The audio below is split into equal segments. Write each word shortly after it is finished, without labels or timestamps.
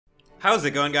How's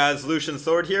it going, guys? Lucian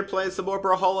Sword here, playing some more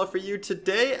Brawlhalla for you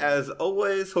today. As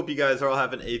always, hope you guys are all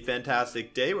having a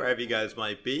fantastic day, wherever you guys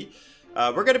might be.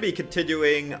 We're going to be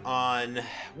continuing on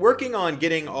working on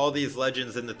getting all these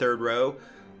legends in the third row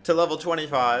to level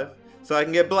 25, so I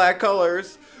can get black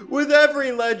colors with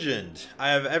every legend. I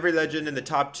have every legend in the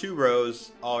top 2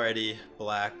 rows already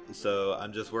black, so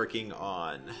I'm just working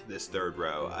on this third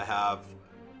row. I have...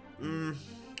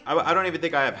 I don't even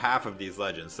think I have half of these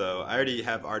legends, so I already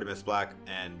have Artemis Black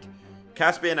and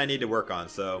Caspian I need to work on,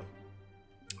 so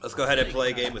let's go ahead and play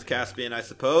a game with Caspian, I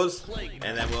suppose,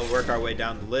 and then we'll work our way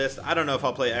down the list. I don't know if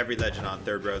I'll play every legend on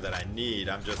third row that I need.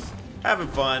 I'm just having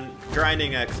fun,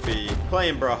 grinding XP,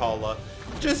 playing Brawlhalla,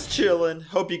 just chilling.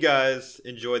 Hope you guys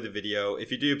enjoyed the video.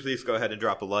 If you do, please go ahead and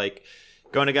drop a like.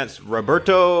 Going against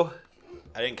Roberto,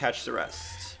 I didn't catch the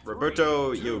rest.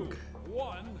 Roberto Yug.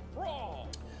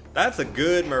 That's a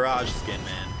good Mirage skin,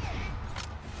 man.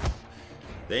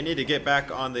 They need to get back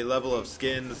on the level of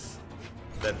skins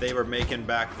that they were making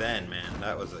back then, man.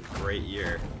 That was a great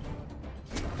year.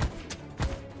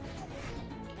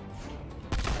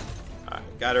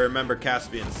 Gotta remember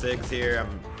Caspian Sigs here.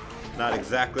 I'm not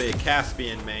exactly a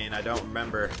Caspian main. I don't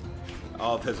remember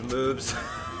all of his moves.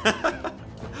 But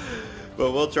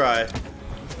we'll try.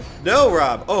 No,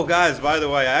 Rob. Oh, guys, by the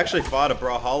way, I actually fought a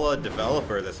Brawlhalla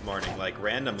developer this morning, like,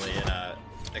 randomly in a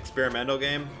experimental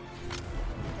game.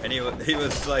 And he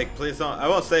was like, please don't... I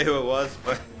won't say who it was,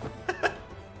 but...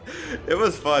 it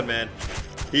was fun, man.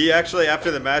 He actually, after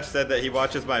the match, said that he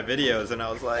watches my videos, and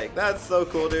I was like, that's so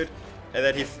cool, dude. And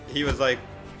then he was, like,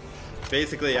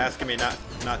 basically asking me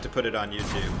not to put it on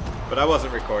YouTube. But I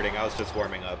wasn't recording. I was just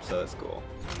warming up, so it's cool.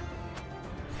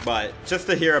 But just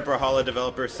to hear a Brawlhalla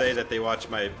developer say that they watch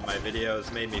my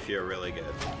videos made me feel really good.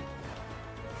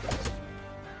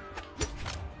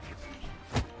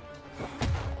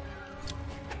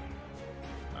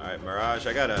 Alright, Mirage,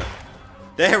 I gotta...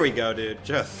 There we go, dude.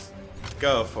 Just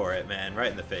go for it, man.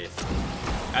 Right in the face.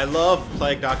 I love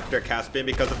playing Dr. Caspian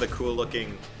because of the cool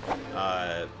looking,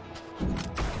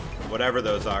 whatever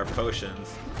those are,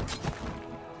 potions.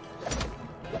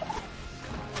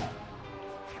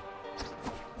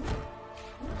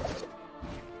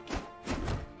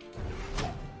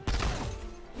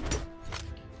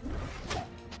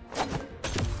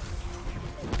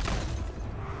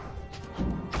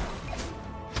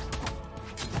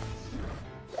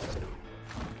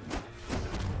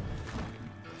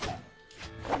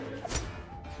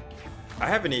 I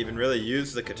haven't even really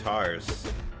used the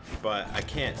guitars, but I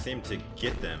can't seem to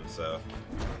get them, so...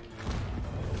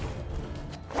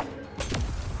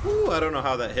 Ooh, I don't know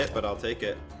how that hit, but I'll take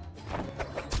it.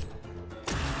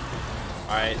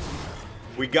 Alright,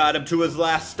 we got him to his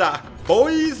last stock,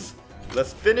 boys!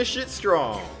 Let's finish it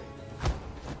strong.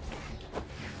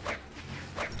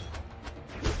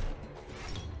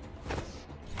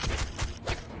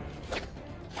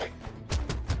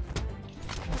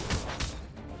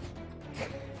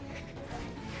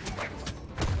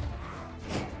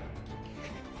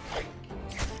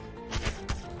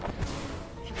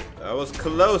 That was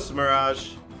close,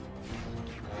 Mirage.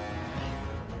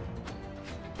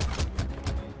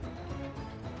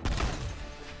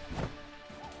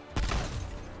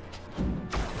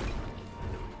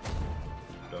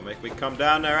 Don't make me come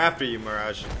down there after you,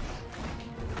 Mirage.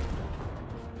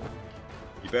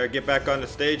 You better get back on the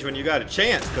stage when you got a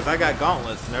chance, because I got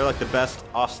gauntlets, and they're like the best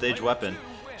offstage weapon.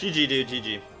 GG, dude,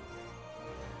 GG.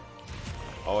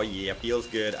 Oh yeah, feels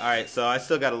good. Alright, so I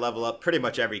still gotta level up pretty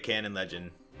much every cannon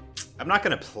legend. I'm not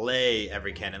going to play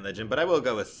every cannon legend, but I will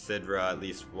go with Sidra at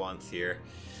least once here.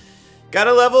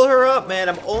 Gotta level her up, man.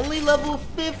 I'm only level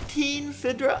 15,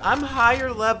 Sidra. I'm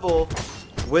higher level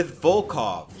with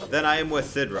Volkov than I am with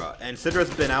Sidra. And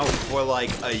Sidra's been out for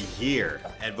like a year,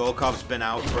 and Volkov's been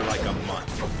out for like a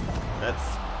month.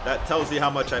 That tells you how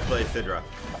much I play Sidra.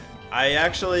 I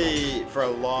actually, for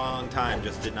a long time,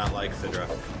 just did not like Sidra.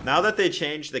 Now that they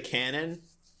changed the cannon,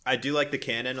 I do like the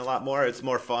cannon a lot more. It's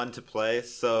more fun to play.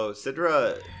 So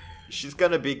Sidra, she's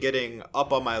going to be getting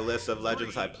up on my list of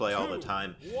legends I play all the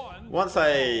time. Once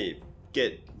I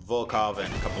get Volkov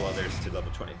and a couple others to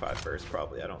level 25 first,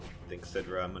 probably. I don't think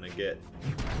Sidra I'm going to get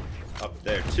up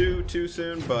there too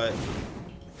soon, but...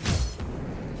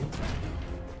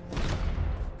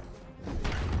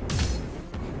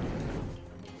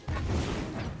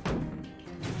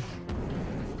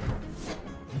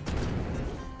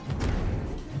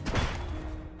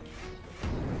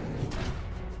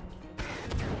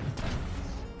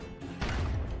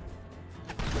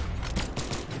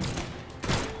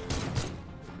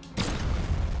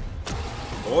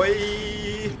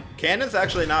 Boy, cannon's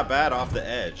actually not bad off the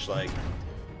edge. Like,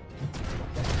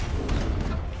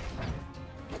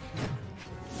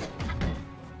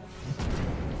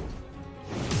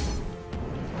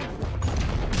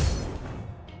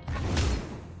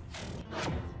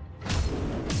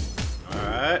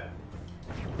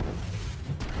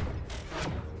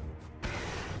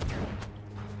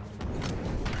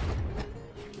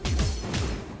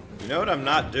 know what I'm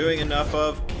not doing enough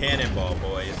of? Cannonball,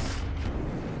 boys.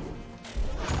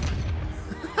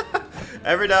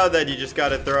 Every now and then you just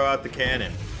gotta throw out the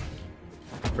cannon.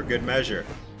 For good measure.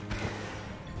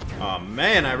 Oh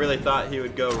man, I really thought he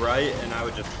would go right and I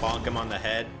would just bonk him on the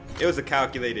head. It was a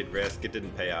calculated risk, it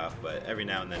didn't pay off, but every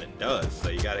now and then it does, so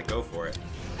you gotta go for it.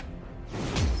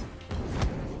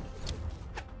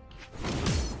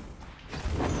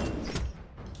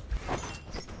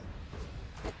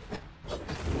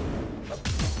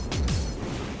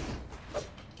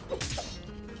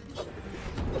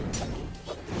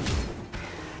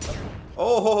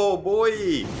 Oh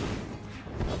boy!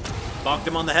 Bonked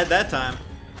him on the head that time.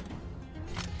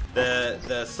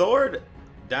 The sword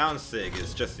down sig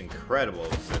is just incredible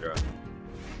with Sidra.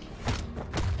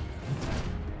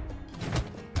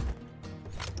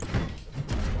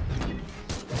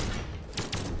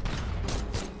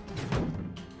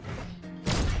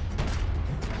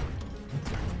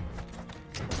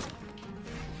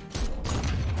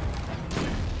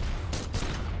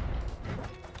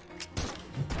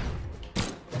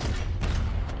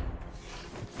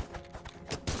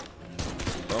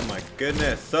 Oh my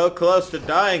goodness, so close to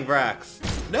dying, Vrax.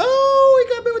 No, he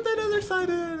got me with that other side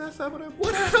in. That's not what I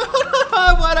wanted.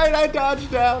 Why did I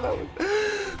dodge down?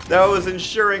 That was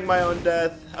ensuring my own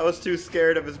death. I was too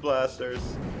scared of his blasters.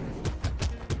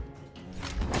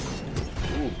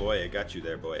 Ooh, boy, I got you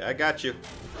there, boy. I got you.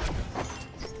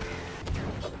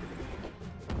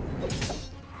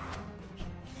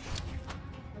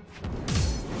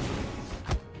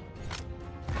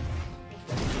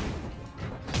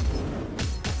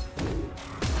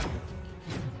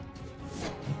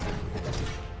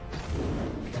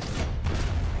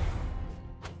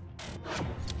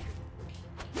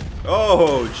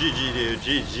 Oh, GG, dude.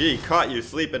 GG. Caught you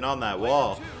sleeping on that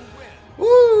wall.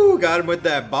 Woo! Got him with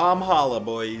that Brawlhalla,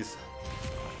 boys.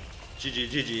 GG,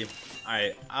 GG.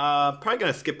 Alright, probably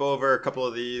gonna skip over a couple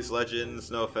of these legends,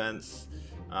 no offense.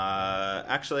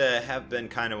 Actually, I have been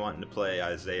kind of wanting to play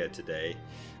Isaiah today.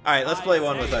 Alright, let's play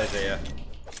one with Isaiah.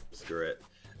 Screw it.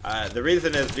 The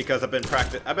reason is because I've been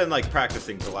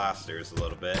practicing blasters a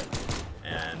little bit,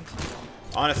 and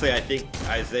honestly, I think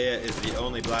Isaiah is the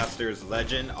only Blasters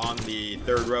legend on the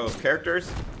third row of characters,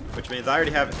 which means I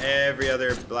already have every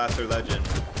other Blaster legend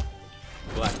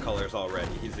black colors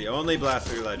already. He's the only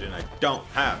Blaster legend I don't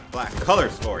have black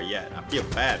colors for yet. I feel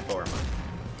bad for him.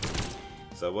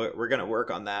 So we're gonna work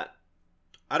on that.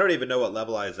 I don't even know what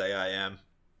level Isaiah I am.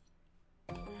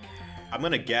 I'm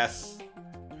gonna guess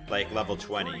like level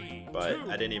 20, but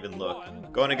I didn't even look.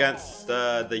 Going against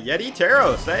the Yeti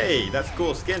Taros. Hey, that's a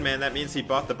cool skin, man. That means he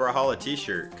bought the Brawlhalla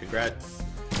t-shirt. Congrats.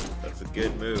 That's a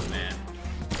good move, man.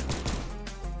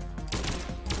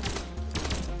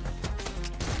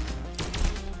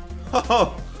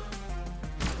 Oh!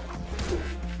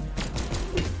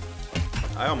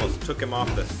 I almost took him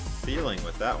off the ceiling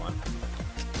with that one.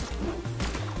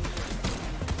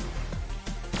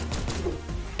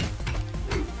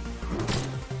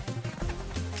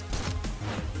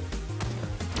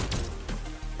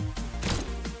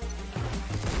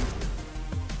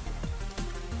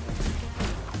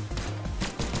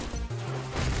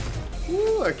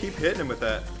 Ooh, I keep hitting him with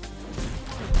that.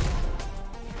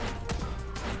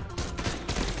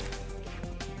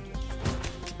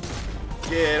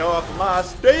 Get off my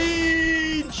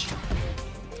stage!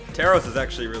 Taros is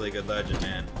actually a really good legend,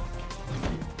 man.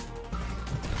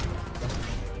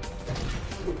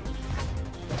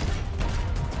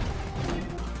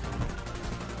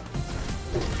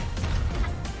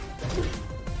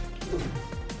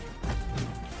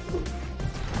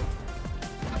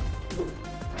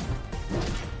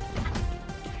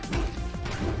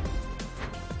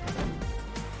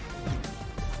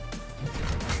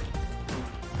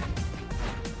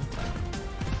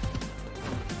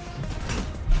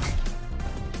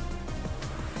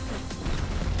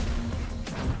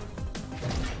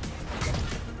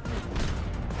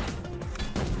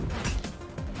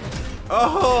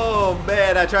 Oh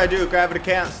man, I tried to do a gravity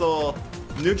cancel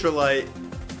neutralite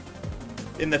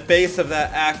in the face of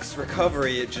that axe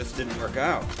recovery. It just didn't work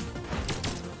out.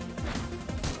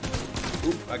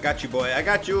 Oop, I got you, boy. I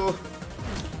got you.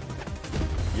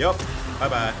 Yup.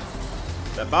 Bye-bye.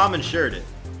 That bomb ensured it.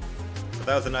 But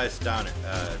that was a nice down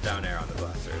air on the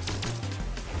blasters.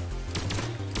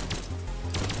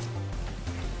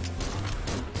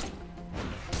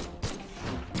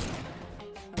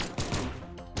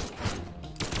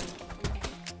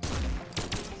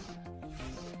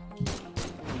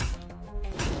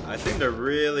 I seem to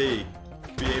really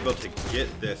be able to get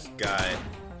this guy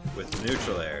with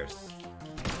neutral airs.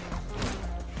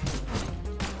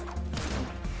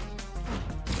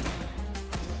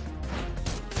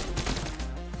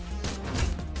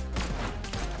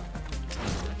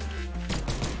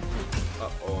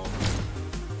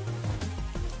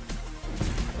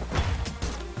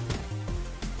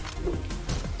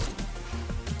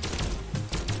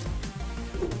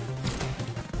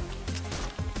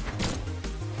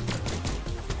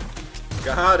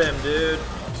 Got him, dude.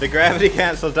 The gravity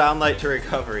cancel downlight to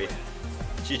recovery.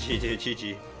 GG, dude,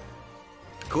 GG.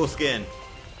 Cool skin.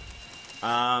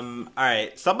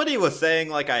 Alright. Somebody was saying,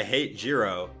 like, I hate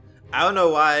Jiro. I don't know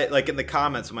why, like, in the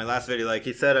comments of my last video, like,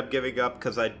 he said I'm giving up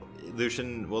because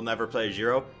Lucian will never play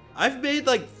Jiro. I've made,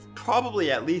 like,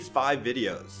 probably at least 5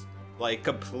 videos, like,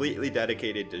 completely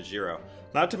dedicated to Jiro.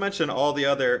 Not to mention all the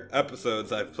other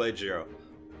episodes I've played Jiro.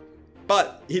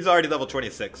 But he's already level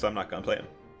 26, so I'm not gonna play him.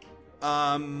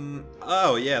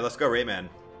 Oh yeah, let's go Rayman.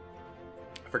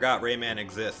 I forgot Rayman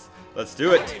exists. Let's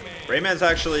do it. Rayman's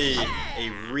actually a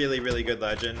really, really good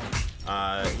legend.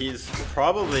 He's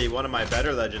probably one of my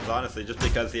better legends, honestly, just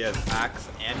because he has Axe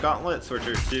and Gauntlets, which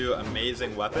are 2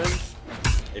 amazing weapons.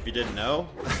 If you didn't know,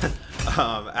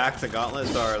 Axe and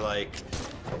Gauntlets are like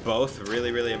both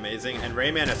really, really amazing, and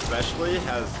Rayman especially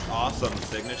has awesome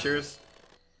signatures.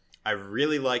 I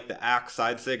really like the Axe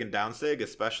side sig and down sig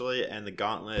especially, and the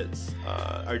Gauntlets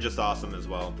are just awesome as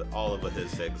well. All of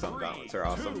his sigs on Gauntlets are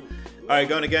awesome. Alright,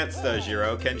 going against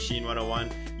Jiro, Kenshin 101.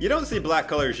 You don't see black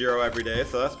color Jiro every day,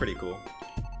 so that's pretty cool.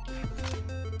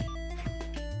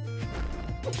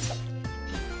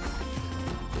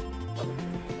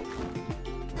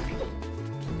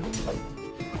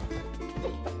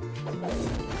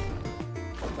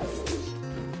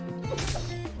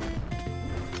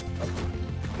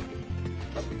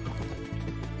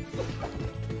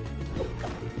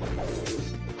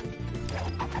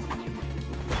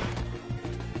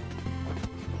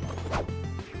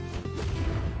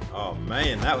 Oh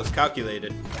man, that was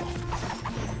calculated.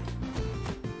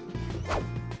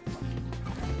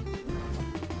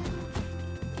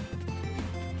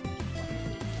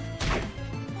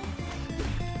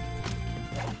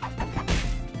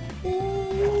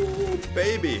 Ooh,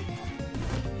 baby.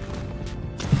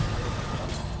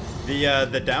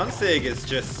 The down sig is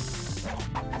just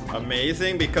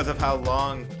amazing because of how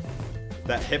long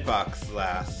that hitbox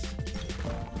lasts.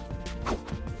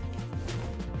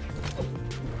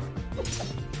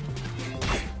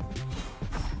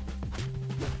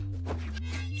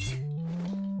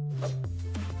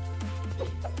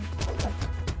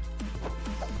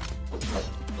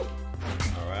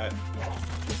 Alright.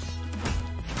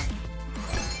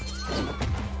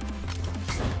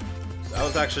 That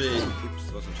was actually...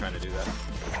 Oops, wasn't trying to do that.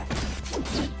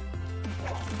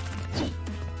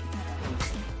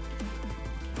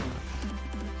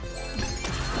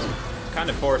 Kind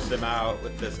of forced him out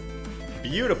with this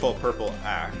beautiful purple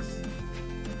axe.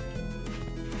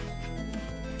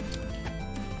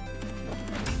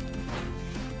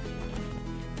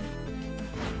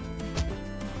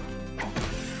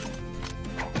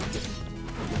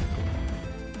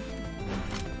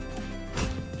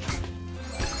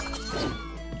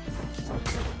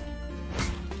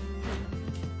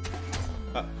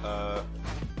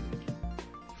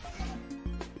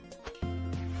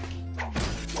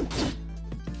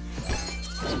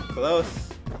 Close.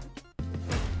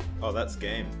 Oh, that's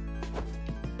game.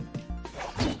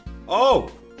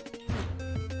 Oh!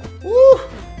 Woo!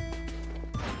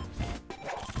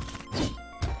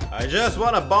 I just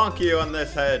want to bonk you on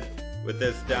this head with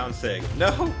this down sig.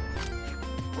 No!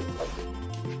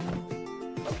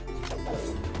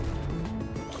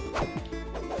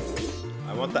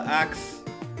 I want the axe.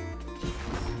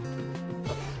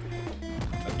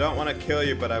 I don't want to kill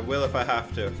you, but I will if I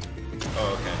have to.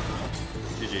 Oh, okay.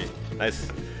 GG.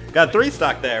 Nice. Got 3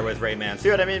 stock there with Rayman. See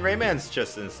what I mean? Rayman's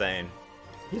just insane.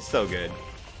 He's so good.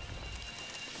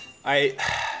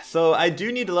 So I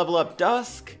do need to level up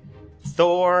Dusk,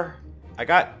 Thor. I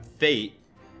got Fate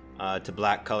to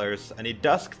black colors. I need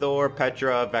Dusk, Thor,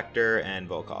 Petra, Vector, and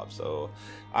Volkov. So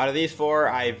out of these 4,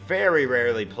 I very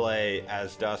rarely play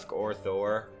as Dusk or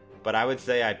Thor. But I would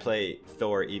say I play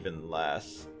Thor even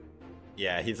less.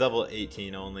 Yeah, he's level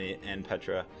 18 only, and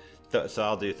Petra. So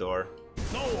I'll do Thor.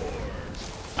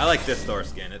 I like this Thor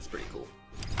skin, it's pretty cool.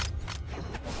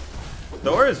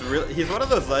 Thor is really, he's one of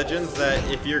those legends that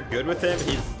if you're good with him,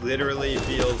 he literally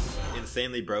feels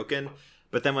insanely broken.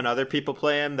 But then when other people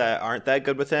play him that aren't that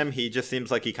good with him, he just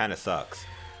seems like he kind of sucks.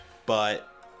 But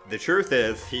the truth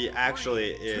is, he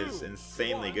actually is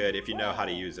insanely good if you know how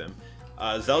to use him.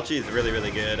 Zelchi is really,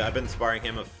 really good. I've been sparring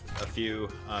him a few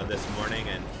this morning,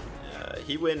 and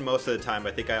he wins most of the time.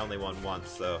 I think I only won once,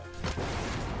 so...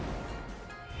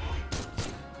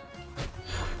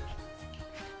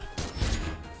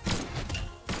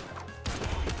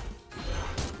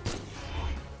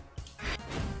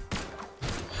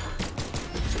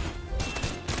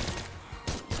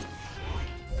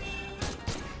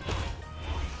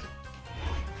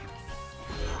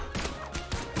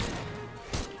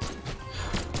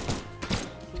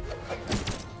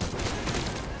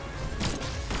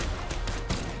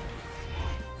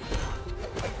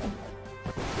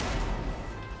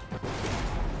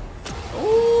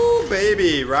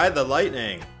 baby! Ride the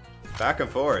lightning. Back and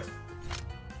forth.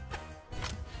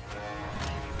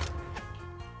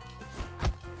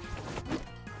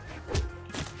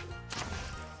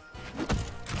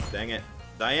 Dang it.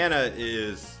 Diana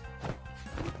is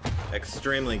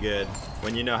extremely good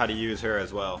when you know how to use her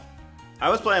as well. I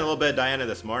was playing a little bit of Diana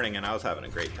this morning and I was having a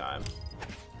great time.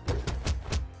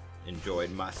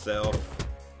 Enjoyed myself.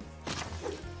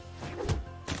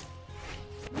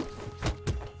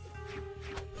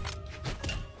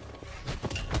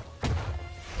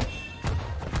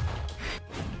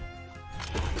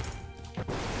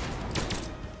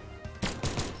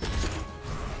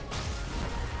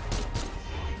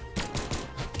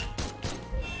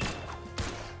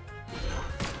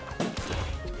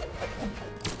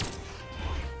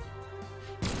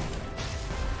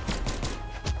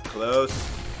 Close.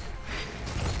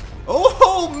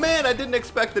 Oh man, I didn't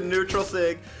expect the neutral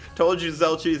sig. Told you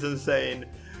Zelchi's insane.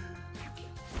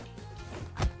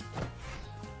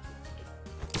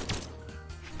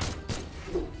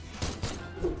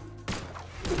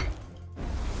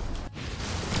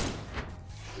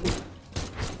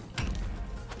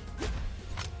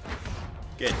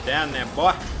 Get down there,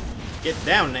 boy. Get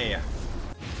down there.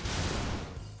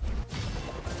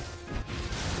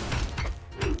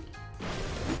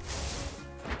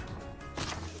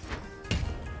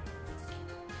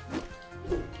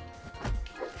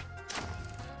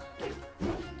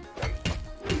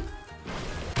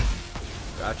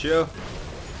 Got you.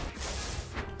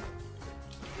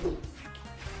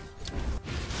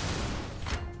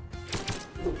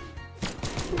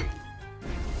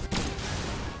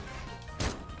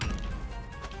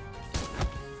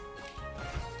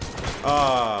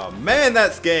 Oh man,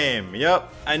 that's game.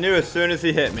 Yep, I knew as soon as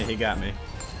he hit me, he got me.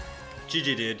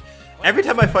 GG, dude. Every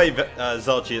time I fight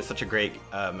Zelchi, it's such a great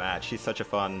match. He's such a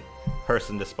fun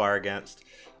person to spar against.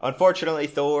 Unfortunately,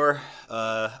 Thor,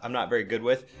 I'm not very good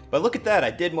with. But look at that, I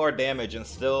did more damage and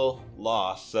still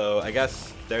lost. So I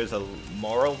guess there's a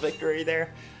moral victory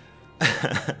there.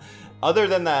 Other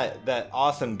than that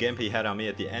awesome gimp he had on me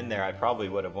at the end there, I probably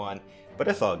would have won. But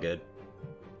it's all good.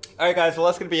 Alright guys, well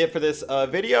that's going to be it for this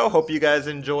video. Hope you guys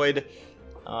enjoyed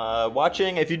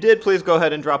watching. If you did, please go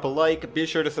ahead and drop a like. Be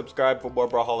sure to subscribe for more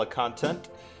Brawlhalla content.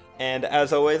 And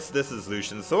as always, this is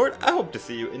Lucian Sword. I hope to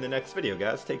see you in the next video,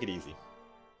 guys. Take it easy.